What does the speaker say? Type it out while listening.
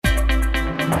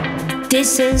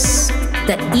This is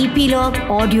the Epilogue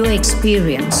Audio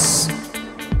Experience.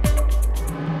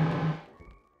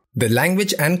 The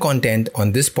language and content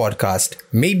on this podcast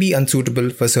may be unsuitable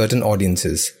for certain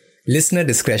audiences. Listener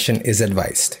discretion is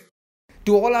advised.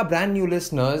 To all our brand new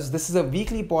listeners, this is a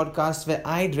weekly podcast where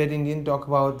I, Dread Indian, talk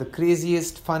about the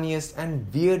craziest, funniest and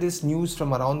weirdest news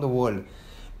from around the world.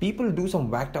 People do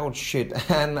some whacked out shit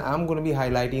and I'm going to be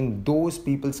highlighting those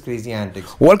people's crazy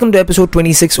antics. Welcome to episode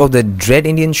 26 of the Dread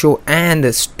Indian Show,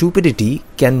 and stupidity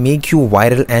can make you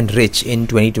viral and rich in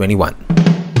 2021.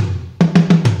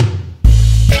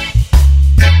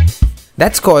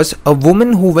 That's cause a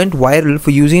woman who went viral for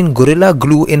using Gorilla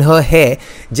Glue in her hair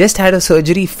just had a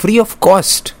surgery free of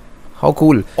cost. How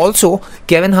cool. Also,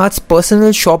 Kevin Hart's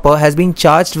personal shopper has been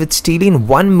charged with stealing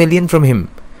 1 million from him.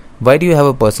 Why do you have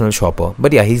a personal shopper?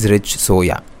 But yeah, he's rich, so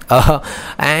yeah.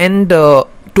 And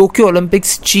Tokyo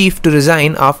Olympics chief to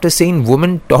resign after saying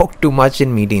women talk too much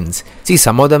in meetings. See,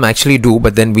 some of them actually do,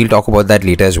 but then we'll talk about that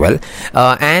later as well.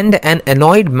 And an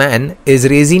annoyed man is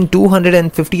raising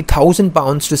 250,000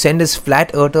 pounds to send his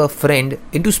flat earther friend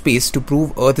into space to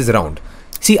prove Earth is round.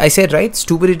 See, I said right,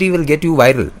 stupidity will get you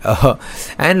viral.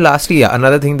 And lastly,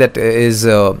 another thing that is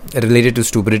related to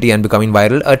stupidity and becoming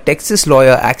viral, a Texas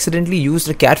lawyer accidentally used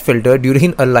a cat filter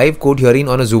during a live court hearing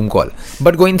on a Zoom call.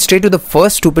 But going straight to the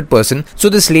first stupid person, so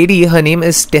this lady, her name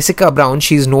is Tessica Brown,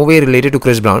 she's no way related to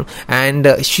Chris Brown, and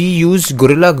she used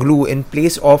Gorilla Glue in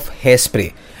place of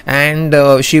hairspray. And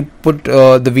she put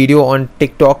the video on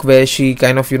TikTok where she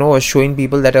kind of, was showing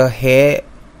people that her hair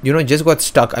just got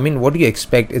stuck. I mean, what do you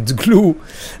expect? It's glue.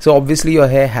 So obviously your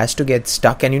hair has to get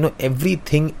stuck, and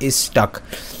everything is stuck.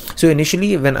 So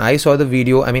initially when I saw the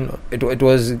video, I mean, it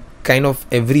was kind of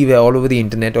everywhere all over the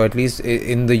internet, or at least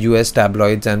in the US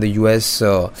tabloids and the US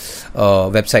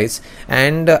websites.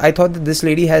 And I thought that this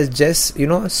lady has just,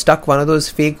 stuck one of those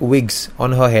fake wigs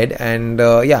on her head, and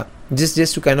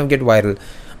just to kind of get viral.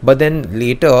 But then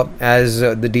later, as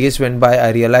the days went by,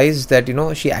 I realized that,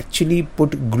 she actually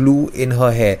put glue in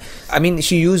her hair. I mean,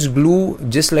 she used glue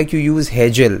just like you use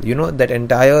hair gel. That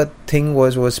entire thing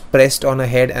was pressed on her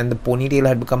head, and the ponytail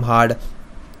had become hard.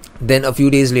 Then a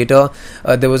few days later,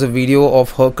 there was a video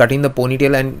of her cutting the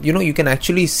ponytail, and, you can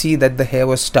actually see that the hair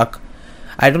was stuck.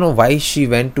 I don't know why she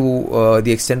went to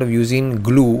the extent of using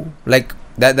glue like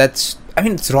that. It's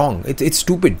wrong. It's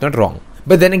stupid, not wrong.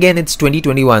 But then again, it's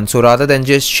 2021, so rather than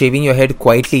just shaving your head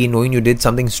quietly knowing you did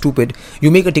something stupid,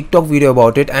 you make a TikTok video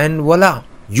about it and voila,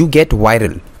 you get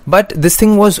viral. But this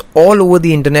thing was all over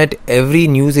the internet. Every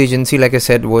news agency, like I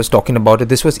said, was talking about it.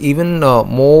 This was even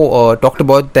more talked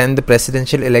about than the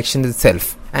presidential election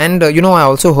itself. And I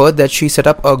also heard that she set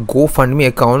up a GoFundMe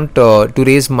account to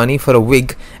raise money for a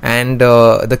wig, and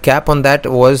the cap on that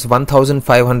was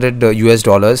 $1,500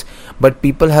 US. But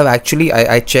people have actually,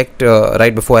 I checked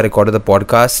right before I recorded the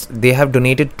podcast, they have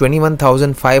donated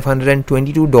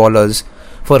 $21,522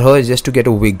 for her just to get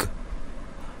a wig.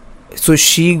 So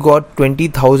she got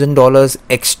 $20,000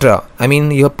 extra. I mean,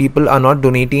 your people are not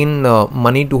donating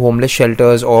money to homeless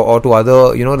shelters or to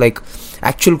other, like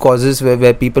actual causes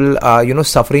where people are,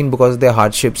 suffering because of their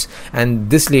hardships. And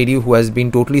this lady who has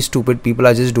been totally stupid, people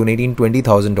are just donating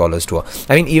 $20,000 to her.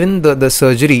 I mean, even the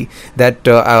surgery that,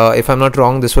 if I'm not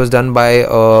wrong, this was done by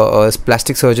a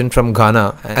plastic surgeon from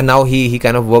Ghana. And now he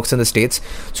kind of works in the States.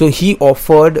 So he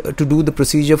offered to do the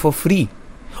procedure for free.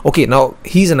 Okay, now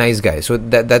he's a nice guy, so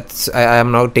that's I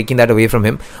am now taking that away from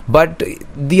him. But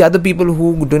the other people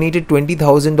who donated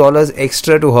 $20,000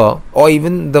 extra to her, or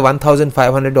even the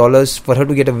 $1,500 for her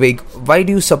to get a wig, why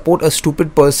do you support a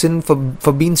stupid person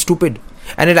for being stupid?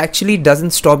 And it actually doesn't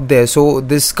stop there. So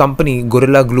this company,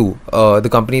 Gorilla Glue, the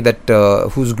company that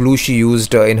whose glue she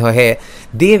used in her hair,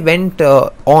 they went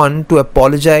on to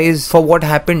apologize for what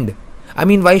happened. I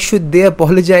mean, why should they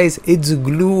apologize? It's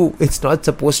glue. It's not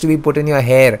supposed to be put in your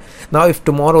hair. Now, if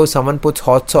tomorrow someone puts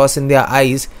hot sauce in their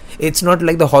eyes, it's not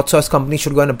like the hot sauce company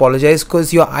should go and apologize,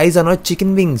 because your eyes are not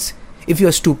chicken wings. If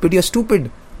you're stupid, you're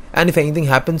stupid. And if anything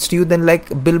happens to you, then like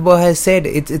Bill Burr has said,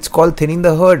 it's called thinning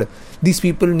the herd. These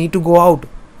people need to go out.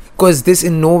 Because this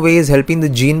in no way is helping the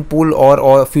gene pool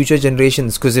or future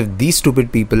generations. Because if these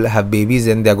stupid people have babies,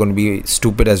 then they're going to be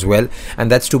stupid as well,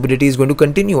 and that stupidity is going to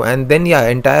continue. And then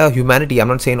entire humanity, I'm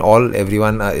not saying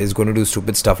everyone is going to do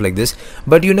stupid stuff like this,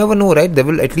 but you never know, right? There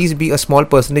will at least be a small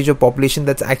percentage of population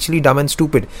that's actually dumb and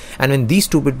stupid. And when these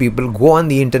stupid people go on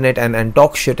the internet and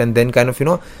talk shit, and then kind of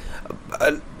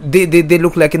they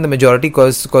look like in the majority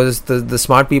because the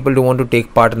smart people don't want to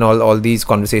take part in all these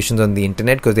conversations on the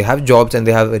internet because they have jobs and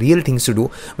they have real things to do,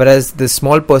 whereas the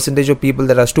small percentage of people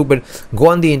that are stupid go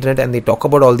on the internet and they talk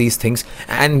about all these things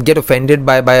and get offended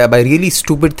by really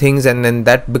stupid things, and then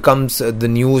that becomes the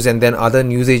news, and then other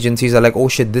news agencies are like, oh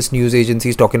shit, this news agency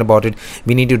is talking about it,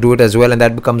 we need to do it as well, and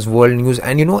that becomes world news,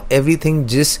 and everything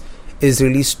just is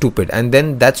really stupid, and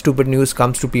then that stupid news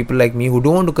comes to people like me who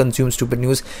don't want to consume stupid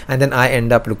news, and then I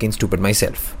end up looking stupid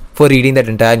myself for reading that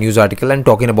entire news article and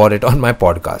talking about it on my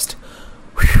podcast.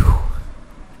 Whew.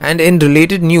 And in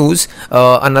related news,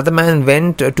 another man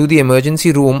went to the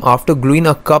emergency room after gluing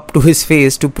a cup to his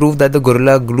face to prove that the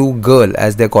Gorilla Glue girl,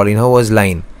 as they're calling her, was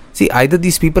lying. See, either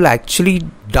these people are actually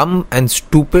dumb and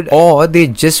stupid, or they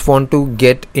just want to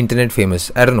get internet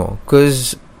famous. I don't know,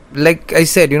 because like I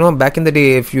said, back in the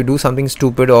day, if you do something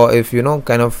stupid, or if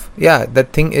that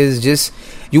thing is just,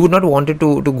 you would not want it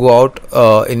to go out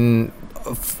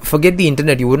forget the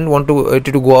internet, you wouldn't want it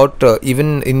to go out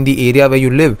even in the area where you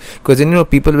live, because then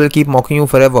people will keep mocking you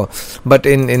forever. But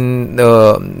in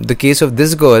the case of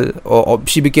this girl, or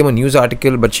she became a news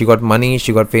article, but she got money,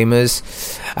 she got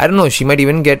famous. I don't know, she might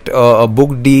even get a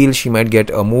book deal, she might get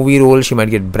a movie role, she might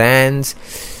get brands.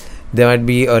 There might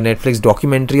be a Netflix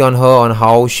documentary on her, on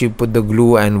how she put the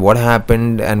glue and what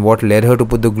happened and what led her to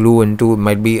put the glue into. It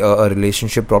might be a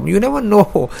relationship problem. You never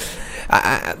know.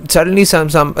 Suddenly,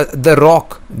 The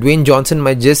Rock, Dwayne Johnson,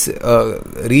 might just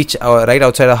reach right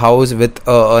outside a house with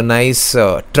a nice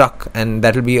truck, and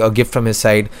that will be a gift from his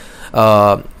side.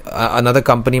 Another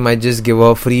company might just give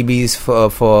her freebies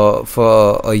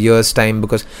for a year's time,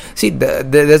 because see,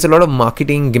 there's a lot of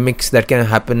marketing gimmicks that can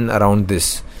happen around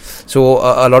this. So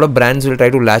a lot of brands will try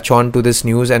to latch on to this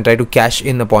news and try to cash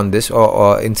in upon this,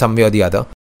 or in some way or the other.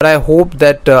 But I hope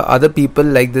that other people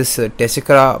like this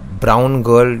Tessica Brown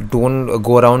girl don't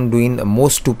go around doing more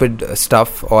stupid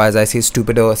stuff, or as I say,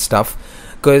 stupider stuff.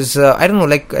 Because I don't know,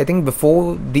 like, I think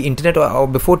before the internet or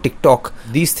before TikTok,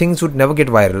 these things would never get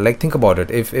viral. Like, think about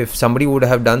it. If somebody would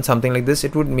have done something like this,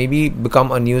 it would maybe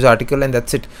become a news article and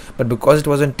that's it. But because it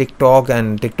was on TikTok,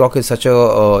 and TikTok is such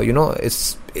a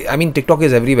TikTok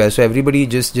is everywhere, so everybody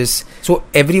so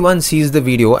everyone sees the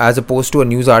video, as opposed to a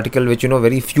news article which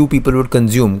very few people would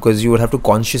consume, because you would have to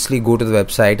consciously go to the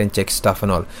website and check stuff and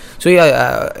all. So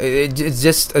it's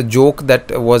just a joke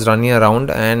that was running around,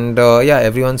 and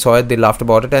everyone saw it, they laughed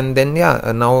about it, and then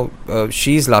now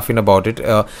she's laughing about it.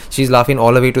 She's laughing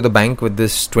all the way to the bank with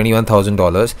this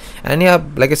 $21,000, and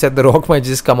like I said, The Rock might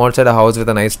just come outside a house with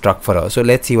a nice truck for her. So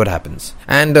let's see what happens.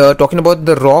 And talking about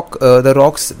The Rock, The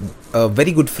Rock's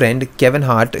very good friend Kevin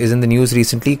Hart is in the news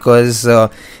recently, because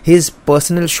his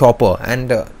personal shopper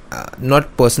and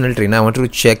not personal trainer, I wanted to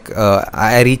check,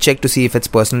 I rechecked to see if it's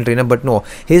personal trainer, but no,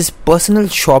 his personal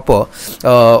shopper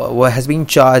has been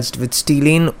charged with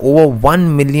stealing over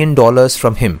 $1 million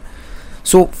from him.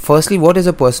 So firstly, what is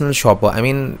a personal shopper? I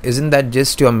mean, isn't that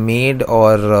just your maid,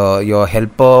 or your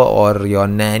helper, or your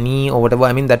nanny, or whatever?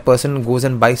 I mean, that person goes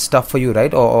and buys stuff for you,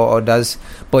 right? Or does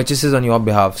purchases on your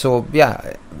behalf. So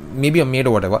maybe a maid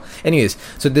or whatever. Anyways,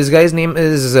 so this guy's name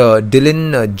is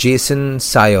Dylan Jason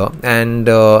Sayer, and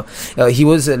he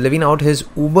was living out his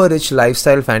uber rich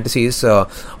lifestyle fantasies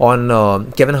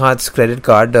on Kevin Hart's credit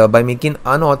card by making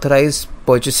unauthorized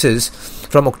purchases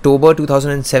from October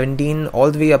 2017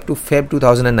 all the way up to Feb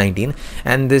 2019,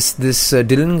 and this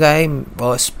Dylan guy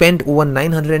spent over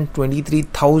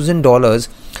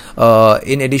 $923,000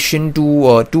 in addition to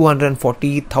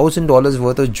 $240,000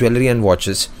 worth of jewelry and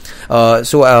watches.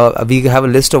 So we have a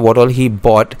list of what all he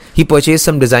bought. He purchased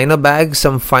some designer bags,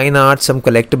 some fine art, some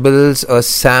collectibles,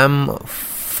 Sam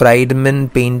Friedman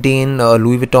painting,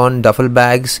 Louis Vuitton duffel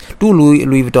bags, two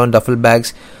Louis Vuitton duffel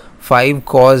bags, 5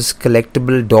 Cause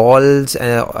collectible dolls,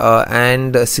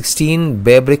 and 16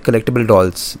 Bear Brick collectible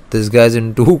dolls. This guy's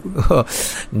into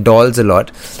dolls a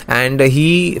lot, and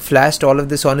he flashed all of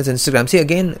this on his Instagram. See,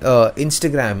 again,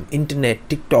 Instagram, internet,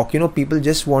 TikTok, people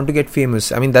just want to get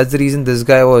famous. I mean, that's the reason this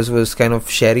guy was kind of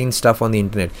sharing stuff on the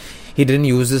internet. He didn't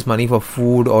use this money for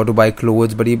food or to buy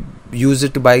clothes, but he used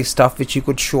it to buy stuff which he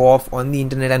could show off on the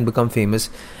internet and become famous.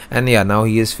 And now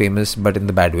he is famous, but in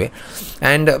the bad way.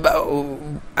 And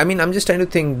I'm just trying to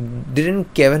think,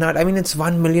 didn't Kevin Hart, it's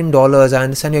 $1 million. I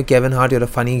understand you're Kevin Hart, you're a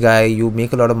funny guy, you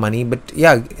make a lot of money, but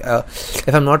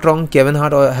if I'm not wrong, Kevin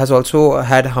Hart has also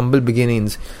had humble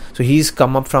beginnings. So he's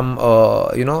come up from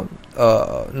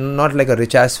not like a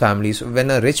rich ass family. So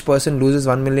when a rich person loses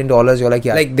 $1 million, you're like,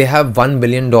 like they have $1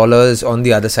 billion on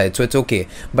the other side, so it's okay.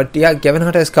 But Kevin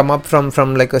Hart has come up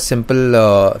from like a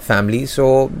simple family.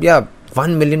 So $1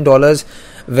 million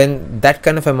when that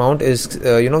kind of amount is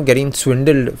getting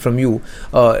swindled from you,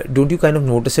 don't you kind of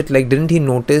notice it? Like, didn't he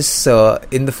notice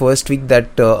in the first week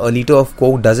that a liter of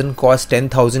Coke doesn't cost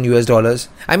 $10,000?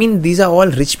 I mean, these are all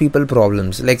rich people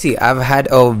problems. Like, see, I've had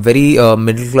a very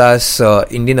middle class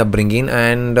Indian upbringing,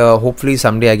 and hopefully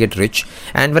someday I get rich.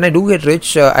 And when I do get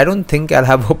rich, I don't think I'll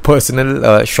have a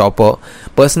personal shopper,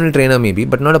 personal trainer maybe,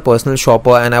 but not a personal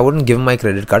shopper. And I wouldn't give my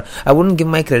credit card. I wouldn't give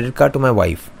my credit card to my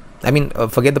wife. I mean,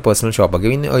 forget the personal shopper.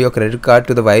 Giving your credit card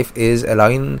to the wife is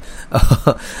allowing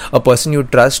a person you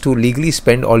trust to legally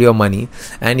spend all your money.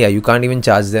 And yeah, you can't even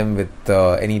charge them with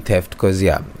any theft, because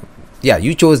yeah,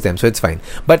 you chose them, so it's fine.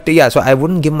 But yeah, so I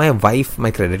wouldn't give my wife my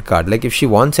credit card. Like, if she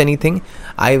wants anything,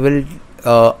 I will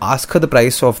ask her the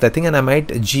price of that thing, and I might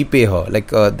GPay her. Like,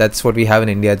 that's what we have in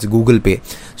India, it's Google Pay.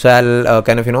 So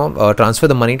I'll transfer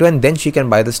the money to her, and then she can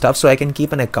buy the stuff, so I can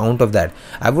keep an account of that.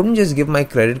 I wouldn't just give my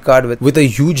credit card with a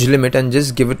huge limit and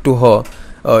just give it to her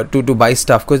to buy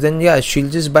stuff, because then yeah, she'll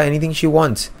just buy anything she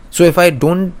wants. So if I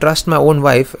don't trust my own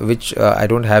wife, which I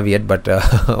don't have yet, but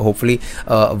hopefully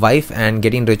wife and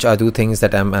getting rich are two things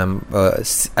that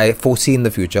I foresee in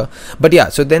the future. But yeah,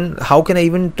 so then how can I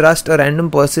even trust a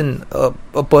random person,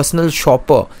 a personal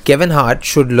shopper? Kevin Hart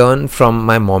should learn from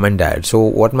my mom and dad. So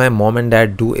what my mom and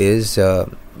dad do is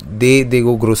they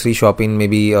go grocery shopping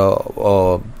maybe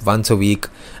once a week,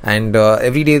 and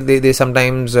every day they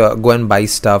sometimes go and buy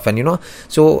stuff. And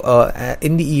so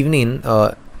in the evening,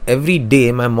 every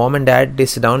day my mom and dad, they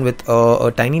sit down with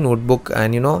a tiny notebook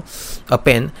and a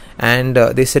pen, and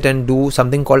they sit and do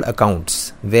something called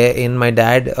accounts, wherein my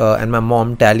dad and my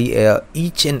mom tally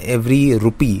each and every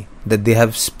rupee that they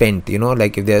have spent.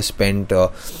 Like, if they have spent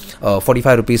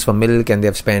 45 rupees for milk, and they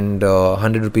have spent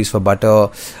 100 rupees for butter,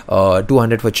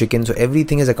 200 for chicken, so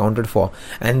everything is accounted for.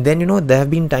 And then there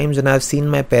have been times when I've seen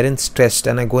my parents stressed,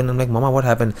 and I go and I'm like, Mama, what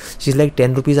happened? She's like,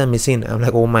 10 rupees are missing. I'm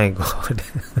like, oh my god.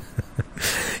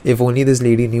 If only this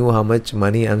lady knew how much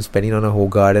money I'm spending on a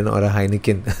Hogarden or a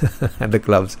Heineken at the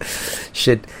clubs.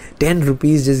 Shit, 10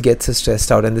 rupees just gets her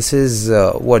stressed out. And this is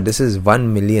this is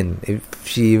 1 million.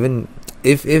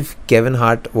 If Kevin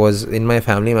Hart was in my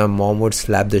family, my mom would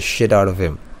slap the shit out of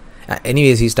him.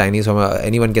 Anyways, he's tiny, so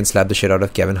anyone can slap the shit out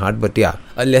of Kevin Hart. But yeah,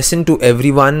 a lesson to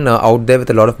everyone out there with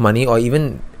a lot of money, or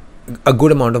even a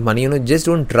good amount of money, just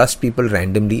don't trust people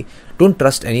randomly. Don't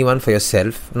trust anyone for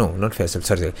yourself. No, not for yourself,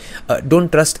 sorry.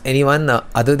 Don't trust anyone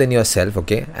other than yourself,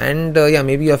 okay? And yeah,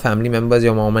 maybe your family members,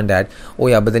 your mom and dad. Oh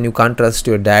yeah, but then you can't trust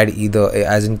your dad either,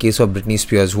 as in case of Britney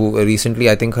Spears, who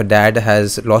recently, I think her dad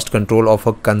has lost control of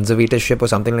her conservatorship or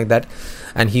something like that.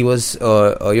 And he was,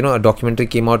 a documentary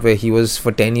came out where he was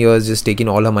for 10 years just taking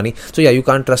all her money. So yeah, you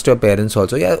can't trust your parents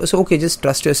also. Yeah, so okay, just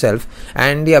trust yourself.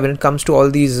 And yeah, when it comes to all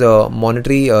these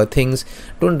monetary things,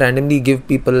 don't randomly give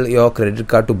people your credit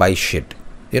card to buy shit.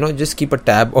 Just keep a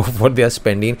tab of what they are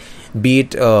spending, be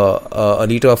it a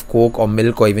liter of Coke or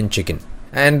milk or even chicken.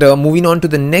 And moving on to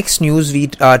the next news,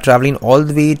 we are traveling all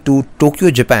the way to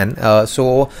Tokyo, Japan.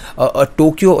 So a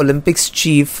Tokyo Olympics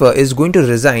chief is going to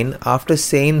resign after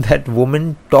saying that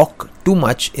women talk too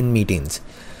much in meetings.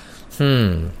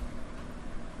 My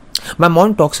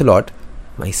mom talks a lot.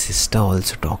 My sister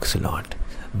also talks a lot.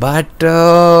 But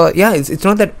yeah, it's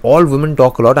not that all women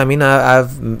talk a lot. I mean,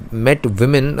 I've met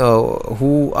women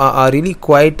who are really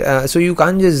quite so you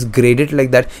can't just grade it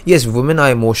like that. Yes, women are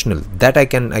emotional, that I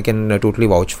can totally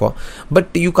vouch for,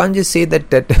 but you can't just say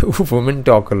that women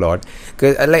talk a lot,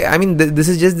 because this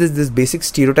is just this basic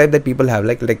stereotype that people have.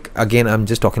 Like again, I'm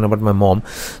just talking about my mom.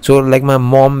 So like my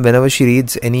mom, whenever she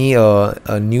reads any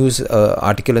news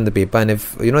article in the paper, and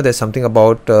if there's something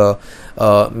about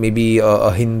maybe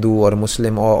a Hindu or a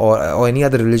Muslim or any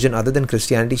other religion other than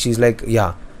Christianity, she's like,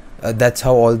 yeah, that's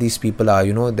how all these people are,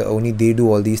 only they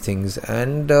do all these things.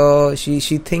 And she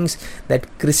thinks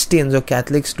that Christians or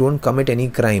Catholics don't commit any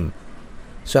crime.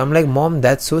 So I'm like, Mom,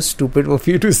 that's so stupid of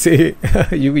you to say.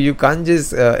 you can't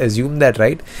just assume that,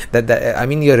 right? That I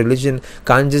mean, your religion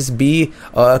can't just be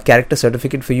a character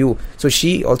certificate for you. So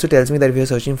she also tells me that if you're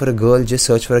searching for a girl, just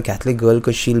search for a Catholic girl,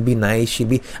 because she'll be nice.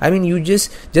 You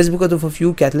just because of a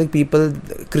few Catholic people,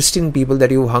 Christian people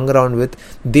that you hung around with,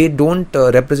 they don't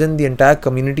represent the entire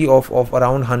community of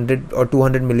around 100 or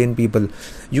 200 million people.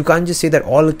 You can't just say that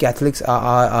all Catholics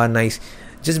are nice.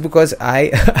 Just because I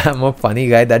am a funny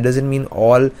guy, that doesn't mean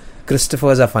all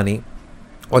Christophers are funny.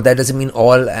 or that doesn't mean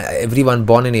all everyone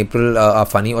born in April are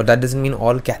funny, or that doesn't mean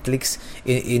all Catholics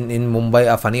in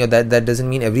Mumbai are funny, or that doesn't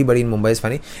mean everybody in Mumbai is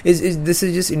funny. This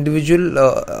is just individual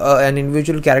an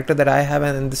individual character that I have,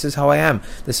 and this is how I am.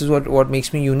 This is what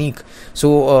makes me unique.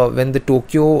 So when the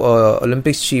Tokyo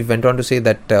Olympics chief went on to say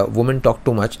that women talk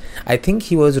too much, I think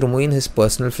he was removing his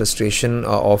personal frustration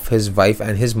of his wife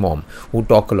and his mom, who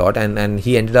talk a lot, and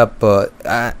he ended up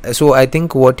so I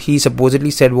think what he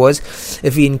supposedly said was,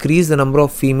 if we increase the number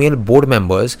of female board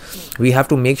members, we have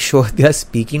to make sure their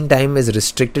speaking time is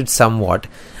restricted somewhat,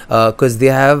 because they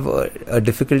have a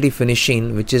difficulty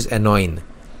finishing, which is annoying.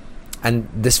 And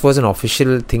this was an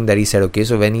official thing that he said. Okay,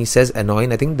 so when he says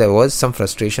annoying, I think there was some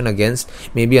frustration against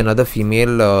maybe another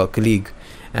female colleague,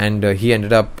 and he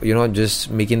ended up just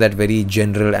making that very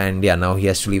general, and now he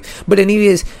has to leave. But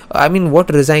anyways, I mean, what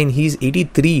resign? He's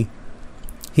 83.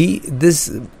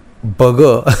 This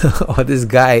bugger or this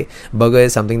guy, bugger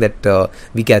is something that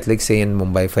we Catholics say in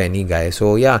Mumbai for any guy.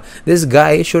 So this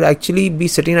guy should actually be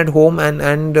sitting at home and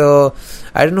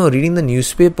I don't know, reading the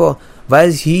newspaper. Why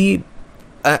is he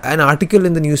an article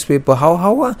in the newspaper?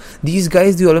 How are these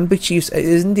guys the Olympic chiefs?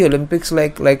 Isn't the Olympics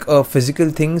like a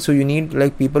physical thing? So you need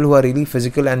like people who are really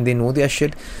physical and they know their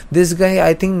shit. This guy,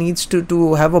 I think, needs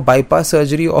to have a bypass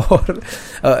surgery, or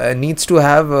needs to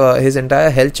have his entire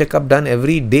health checkup done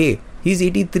every day. He's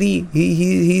 83.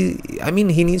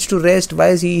 He needs to rest. Why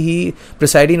is he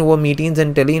presiding over meetings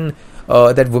and telling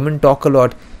that women talk a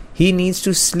lot? He needs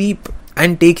to sleep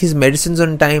and take his medicines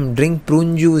on time, drink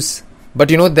prune juice. But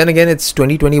then again, it's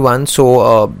 2021,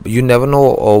 so you never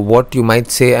know what you might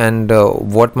say and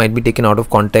what might be taken out of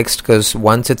context, because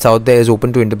once it's out there, is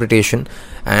open to interpretation.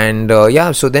 And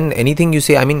so then anything you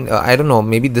say, I mean, I don't know,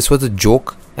 maybe this was a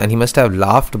joke and he must have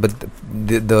laughed, but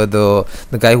the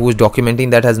guy who was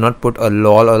documenting that has not put a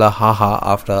lol or a haha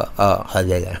after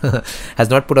has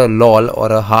not put a lol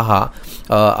or a haha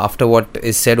after what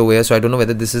is said over here. So I don't know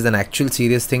whether this is an actual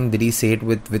serious thing. Did he say it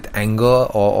with anger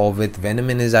or with venom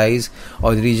in his eyes,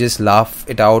 or did he just laugh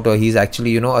it out, or he's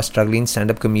actually a struggling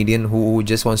stand-up comedian who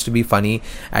just wants to be funny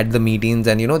at the meetings,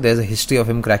 and there's a history of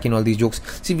him cracking all these jokes.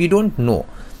 See, we don't know.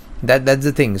 That's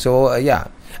the thing. So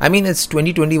I mean, it's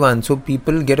 2021, so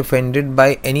people get offended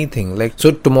by anything. Like,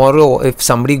 so tomorrow, if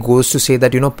somebody goes to say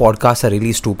that podcasts are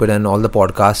really stupid and all the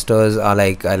podcasters are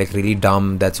like really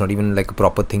dumb, that's not even like a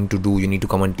proper thing to do, you need to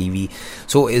come on TV.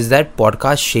 So is that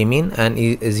podcast shaming, and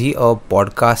is he a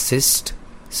podcastist?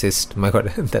 My god,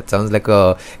 that sounds like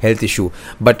a health issue.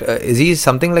 But is he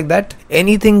something like that?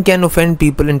 Anything can offend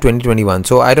people in 2021.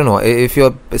 So I don't know, if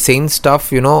you're saying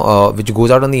stuff which goes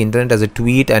out on the internet as a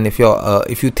tweet, and if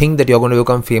you think that you're going to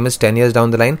become famous 10 years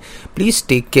down the line, please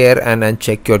take care and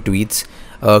check your tweets,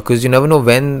 because you never know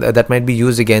when that might be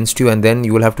used against you, and then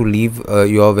you will have to leave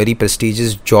your very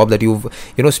prestigious job that you've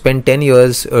spent 10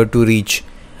 years to reach.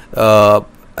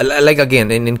 Like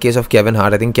again, in case of Kevin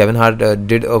Hart, I think Kevin Hart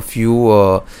did a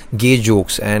few gay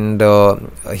jokes, and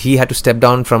he had to step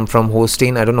down from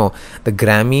hosting, I don't know, the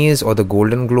Grammys or the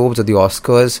Golden Globes or the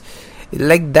Oscars.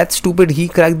 Like, that's stupid. He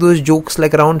cracked those jokes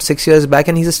like around 6 years back,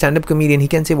 and he's a stand-up comedian. He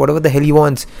can say whatever the hell he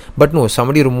wants. But no,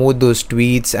 somebody removed those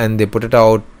tweets and they put it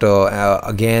out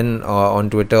again on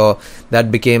Twitter.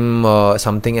 That became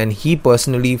something, and he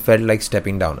personally felt like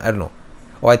stepping down. I don't know.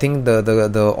 Or I think the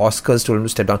Oscars told him to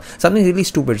step down. Something really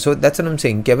stupid. So that's what I'm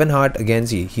saying. Kevin Hart, again,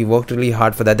 he worked really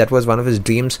hard for that. That was one of his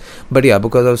dreams. But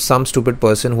because of some stupid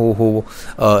person who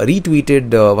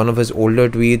retweeted one of his older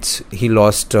tweets, he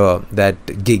lost that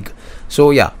gig. So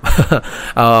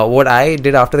what I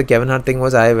did after the Kevin Hart thing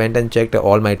was I went and checked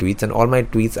all my tweets, and all my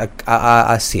tweets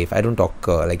are safe. I don't talk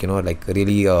like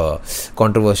really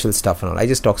controversial stuff and all. I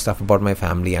just talk stuff about my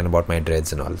family and about my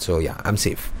dreads and all. So I'm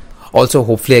safe. Also,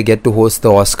 hopefully I get to host the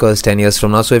Oscars 10 years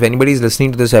from now. So if anybody is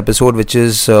listening to this episode, which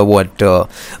is the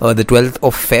 12th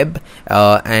of Feb,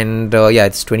 and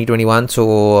it's 2021.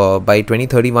 So by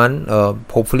 2031,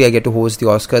 hopefully I get to host the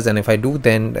Oscars. And if I do,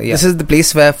 then this is the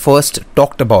place where I first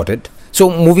talked about it. So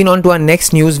moving on to our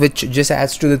next news, which just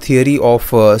adds to the theory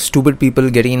of stupid people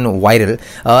getting viral.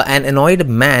 An annoyed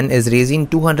man is raising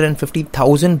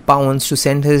 £250,000 to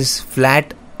send his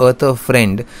flat earther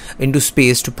friend into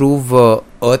space to prove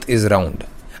Earth is round.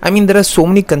 I mean, there are so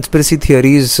many conspiracy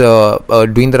theories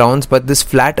doing the rounds, but this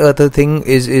flat earther thing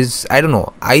is I don't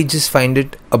know. I just find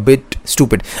it a bit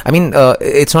stupid. I mean,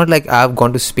 it's not like I've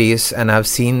gone to space and I've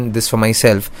seen this for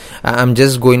myself. I'm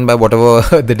just going by whatever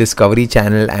the Discovery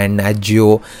Channel and Nat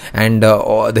Geo and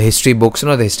the history books,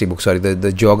 not the history books, sorry,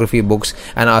 the geography books,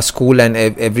 and our school and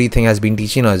everything has been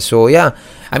teaching us. So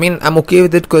I mean, I'm okay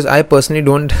with it because I personally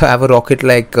don't have a rocket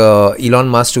like Elon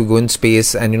Musk to go in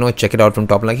space and check it out from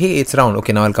top. Like, hey, it's round.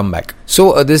 Okay, now I'll I'll come back.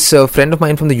 So this friend of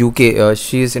mine from the UK,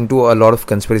 she is into a lot of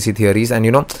conspiracy theories,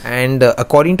 and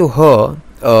according to her,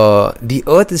 the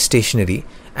earth is stationary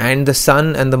and the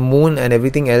sun and the moon and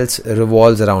everything else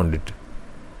revolves around it.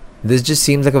 This just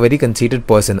seems like a very conceited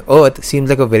person. Earth seems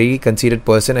like a very conceited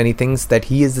person, and he thinks that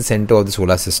he is the center of the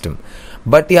solar system.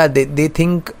 But yeah, they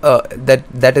think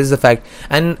that is the fact.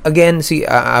 And again, see,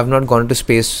 I've not gone to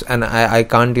space, and I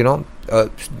can't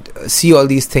see all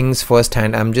these things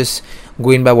firsthand. I'm just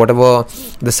going by whatever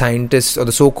the scientists or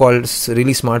the so-called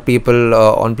really smart people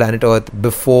on planet Earth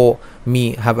before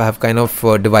me have kind of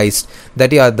devised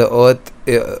that. Yeah, the Earth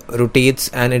rotates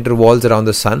and it revolves around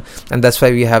the sun, and that's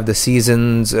why we have the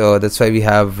seasons. That's why we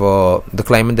have the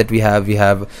climate that we have. We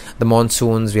have the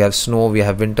monsoons, we have snow, we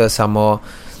have winter, summer.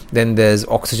 Then there's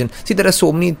oxygen. See, there are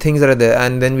so many things that are there,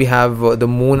 and then we have the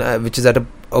moon, which is at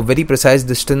a very precise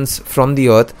distance from the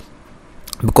Earth,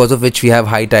 because of which we have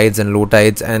high tides and low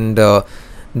tides, and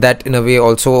that in a way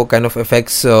also kind of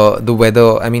affects the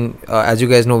weather. I mean, as you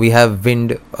guys know, we have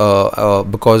wind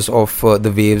because of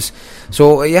the waves.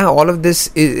 So yeah, all of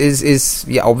this is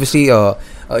obviously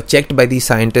checked by these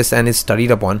scientists and is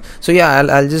studied upon. So yeah,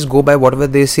 I'll just go by whatever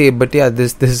they say. But yeah,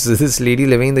 this lady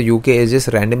living in the UK is just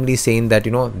randomly saying that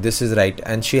this is right,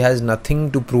 and she has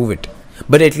nothing to prove it.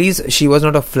 But at least she was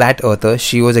not a flat earther.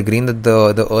 She was agreeing that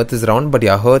the earth is round. But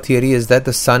yeah, her theory is that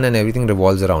the sun and everything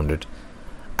revolves around it.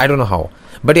 I don't know how.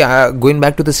 But yeah, going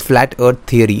back to this flat earth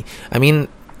theory, I mean,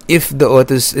 if the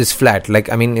earth is flat,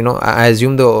 like, I mean, I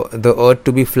assume the earth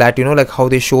to be flat, like how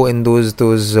they show in those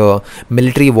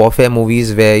military warfare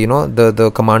movies where,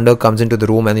 the commander comes into the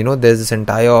room and, there's this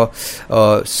entire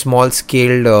small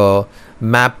scaled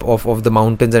map of the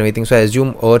mountains and everything. So I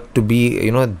assume earth to be,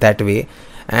 that way.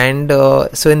 And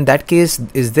so in that case,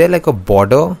 is there like a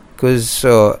border? Because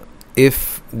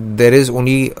if there is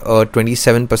only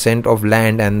 27% of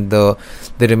land and the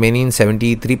remaining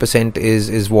 73%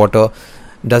 is water,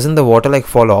 doesn't the water like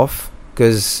fall off?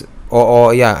 Because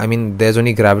or yeah, I mean, there's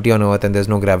only gravity on Earth and there's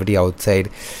no gravity outside.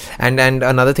 And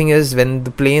another thing is, when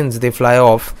the planes they fly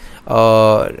off,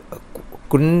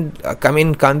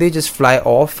 can't they just fly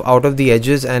off out of the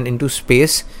edges and into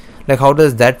space? Like, how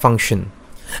does that function?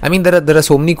 I mean, there are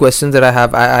so many questions that I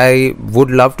have. I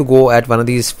would love to go at one of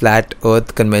these flat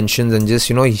earth conventions and just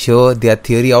hear their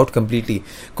theory out completely,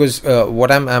 because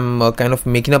what I'm kind of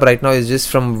making up right now is just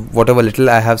from whatever little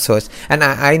I have searched, and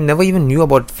I never even knew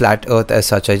about flat earth as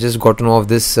such. I just got to know of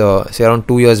this say around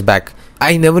 2 years back.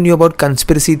 I never knew about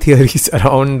conspiracy theories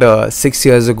around 6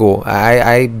 years ago.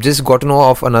 I just got to know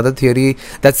of another theory.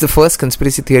 That's the first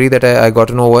conspiracy theory that I got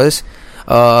to know was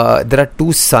there are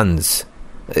two suns.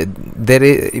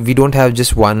 We don't have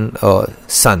just one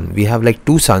sun. We have like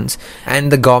two suns,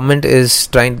 and the government is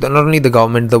trying. Not only the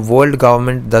government, the world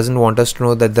government doesn't want us to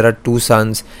know that there are two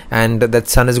suns, and that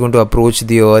sun is going to approach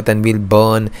the earth and we'll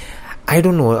burn. I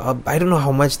don't know. I don't know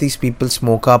how much these people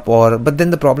smoke up, but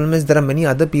then the problem is there are many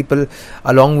other people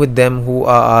along with them who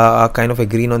are kind of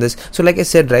agreeing on this. So like I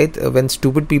said, right, when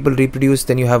stupid people reproduce,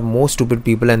 then you have more stupid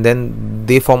people, and then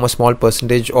they form a small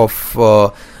percentage of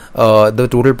the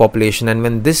total population. And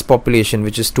when this population,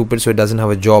 which is stupid, so it doesn't have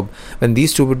a job, when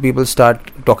these stupid people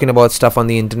start talking about stuff on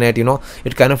the internet,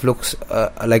 it kind of looks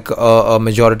like a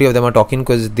majority of them are talking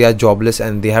because they are jobless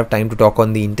and they have time to talk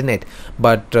on the internet,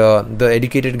 but the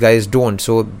educated guys don't.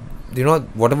 So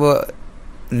whatever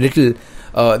little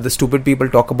the stupid people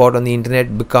talk about on the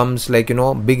internet becomes like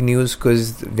big news,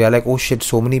 because we are like, oh shit,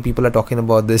 so many people are talking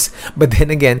about this. But then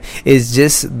again, it's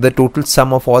just the total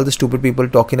sum of all the stupid people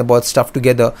talking about stuff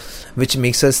together which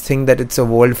makes us think that it's a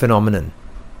world phenomenon.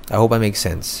 I hope I make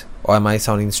sense, or am I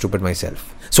sounding stupid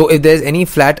myself? So if there's any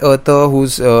flat earther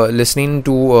who's listening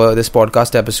to this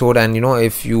podcast episode, and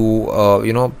if you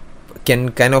can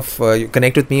kind of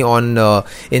connect with me on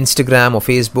Instagram or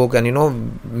Facebook,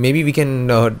 and maybe we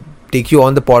can take you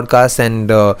on the podcast, and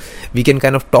we can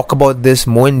kind of talk about this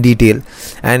more in detail,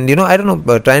 and I don't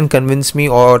know, try and convince me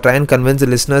or try and convince the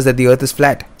listeners that the earth is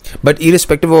flat. But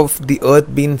irrespective of the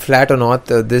earth being flat or not,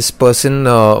 this person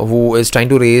who is trying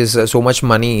to raise so much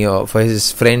money for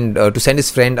his friend, to send his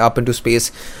friend up into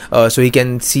space so he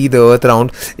can see the earth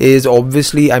around, is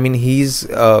obviously, I mean, he's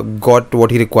got what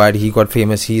he required. He got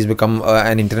famous. He's become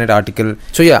an internet article.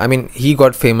 So yeah, I mean, he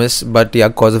got famous, but yeah,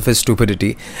 because of his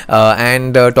stupidity.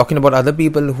 And talking about other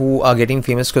people who are getting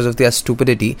famous because of their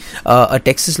stupidity, a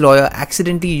Texas lawyer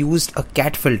accidentally used a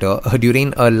cat filter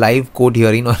during a live court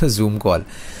hearing on a Zoom call.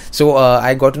 So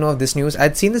I got to know of this news.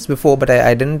 I'd seen this before, but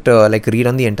I didn't read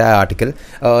on the entire article.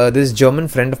 This German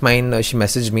friend of mine, she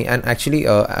messaged me, and actually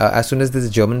as soon as this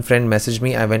German friend messaged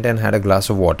me, I went and had a glass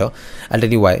of water. I'll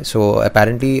tell you why. So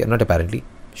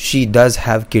she does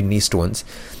have kidney stones.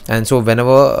 And so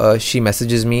whenever she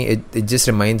messages me, it just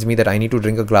reminds me that I need to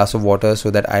drink a glass of water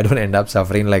so that I don't end up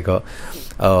suffering like her.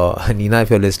 Nina, if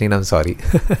you're listening, I'm sorry.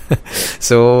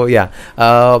 So yeah,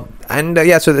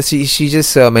 so she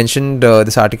just mentioned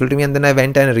this article to me, and then I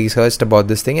went and researched about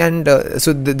this thing, and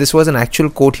so this was an actual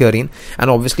court hearing,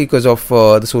 and obviously because of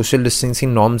the social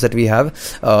distancing norms that we have,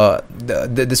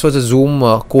 this was a Zoom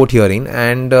court hearing,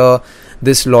 and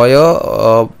this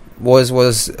lawyer was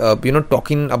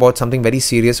talking about something very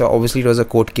serious. Obviously it was a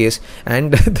court case,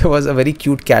 and there was a very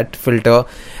cute cat filter,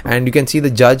 and you can see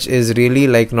the judge is really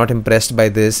like not impressed by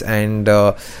this, and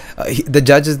the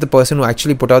judge is the person who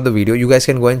actually put out the video. You guys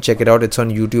can go and check it out. It's on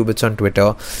YouTube, it's on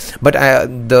Twitter. But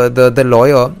the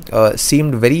lawyer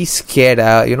seemed very scared.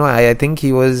 I think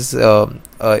he was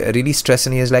really stressed,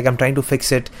 and he was like, I'm trying to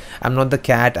fix it, I'm not the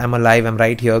cat, I'm alive, I'm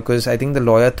right here. Because I think the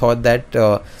lawyer thought that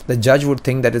the judge would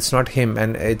think that it's not him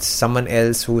and it's someone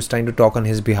else who's trying to talk on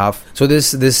his behalf. So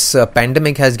this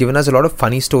pandemic has given us a lot of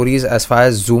funny stories as far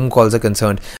as Zoom calls are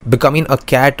concerned. Becoming a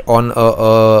cat on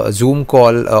a Zoom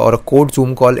call or a court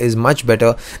Zoom call is much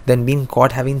better than being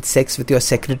caught having sex with your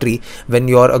secretary when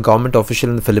you're a government official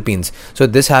in the Philippines. So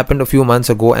this happened a few months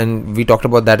ago, and we talked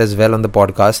about that as well on the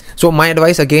podcast. So my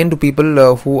advice again to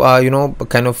people who are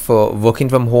kind of working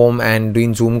from home and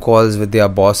doing Zoom calls with their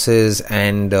bosses,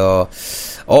 and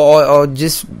or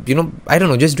just I don't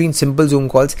know, just doing simple Zoom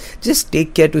calls, just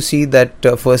take care to see that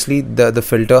firstly the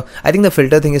filter, I think the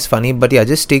filter thing is funny, but yeah,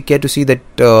 just take care to see that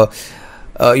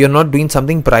you're not doing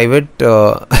something private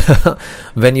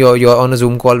when you're on a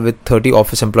Zoom call with 30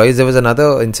 office employees. There was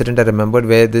another incident I remembered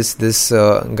where this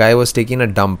guy was taking a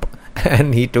dump,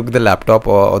 and he took the laptop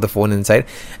or the phone inside,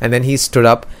 and then he stood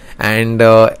up, and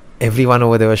everyone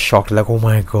over there was shocked, like, oh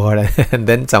my god. And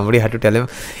then somebody had to tell him,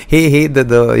 hey,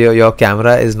 your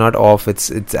camera is not off,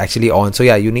 it's actually on. So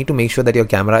yeah, you need to make sure that your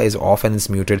camera is off and it's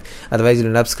muted, otherwise you'll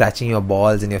end up scratching your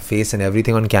balls and your face and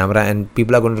everything on camera, and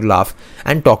people are going to laugh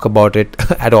and talk about it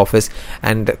at office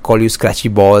and call you scratchy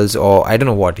balls, or I don't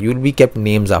know what, you'll be kept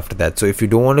names after that. So if you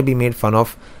don't want to be made fun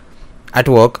of at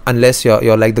work, unless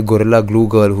you're like the Gorilla Glue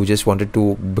girl who just wanted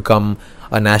to become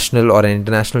a national or an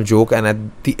international joke and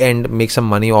at the end make some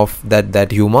money off that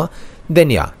humor, then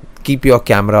yeah, keep your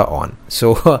camera on.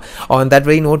 So on that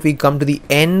very note, we come to the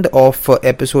end of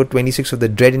episode 26 of the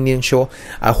Dread Indian Show.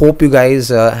 I hope you guys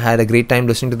had a great time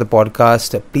listening to the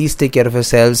podcast. Please take care of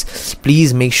yourselves.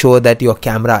 Please make sure that your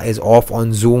camera is off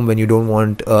on Zoom when you don't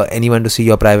want anyone to see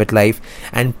your private life.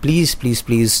 And please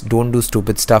don't do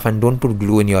stupid stuff, and don't put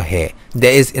glue in your hair.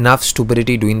 There is enough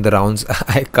stupidity doing the rounds.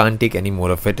 I can't take any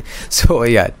more of it. So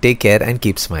yeah, take care and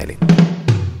keep smiling.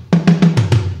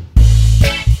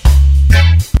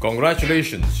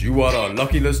 Congratulations, you are a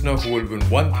lucky listener who will win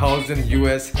 1,000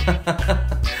 US.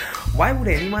 Why would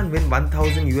anyone win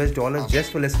 $1,000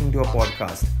 just for listening to a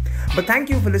podcast? But thank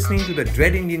you for listening to the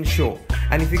Dread Indian Show.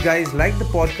 And if you guys like the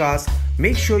podcast,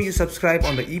 make sure you subscribe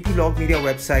on the Eplog Media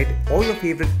website or your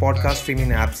favorite podcast streaming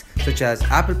apps such as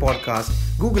Apple Podcast,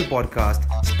 Google Podcast,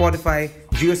 Spotify,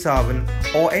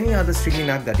 JioSaavn, or any other streaming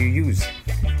app that you use.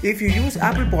 If you use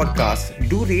Apple Podcasts,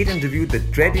 do rate and review the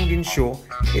Dread Indian Show.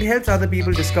 It helps other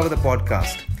people discover the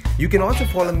podcast. You can also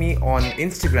follow me on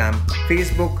Instagram,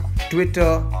 Facebook,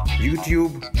 Twitter,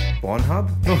 YouTube, Pornhub?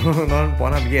 No, not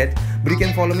Pornhub yet. But you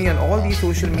can follow me on all these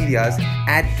social medias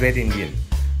at Dread Indian.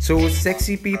 So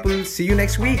sexy people, see you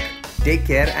next week. Take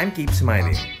care and keep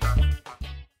smiling.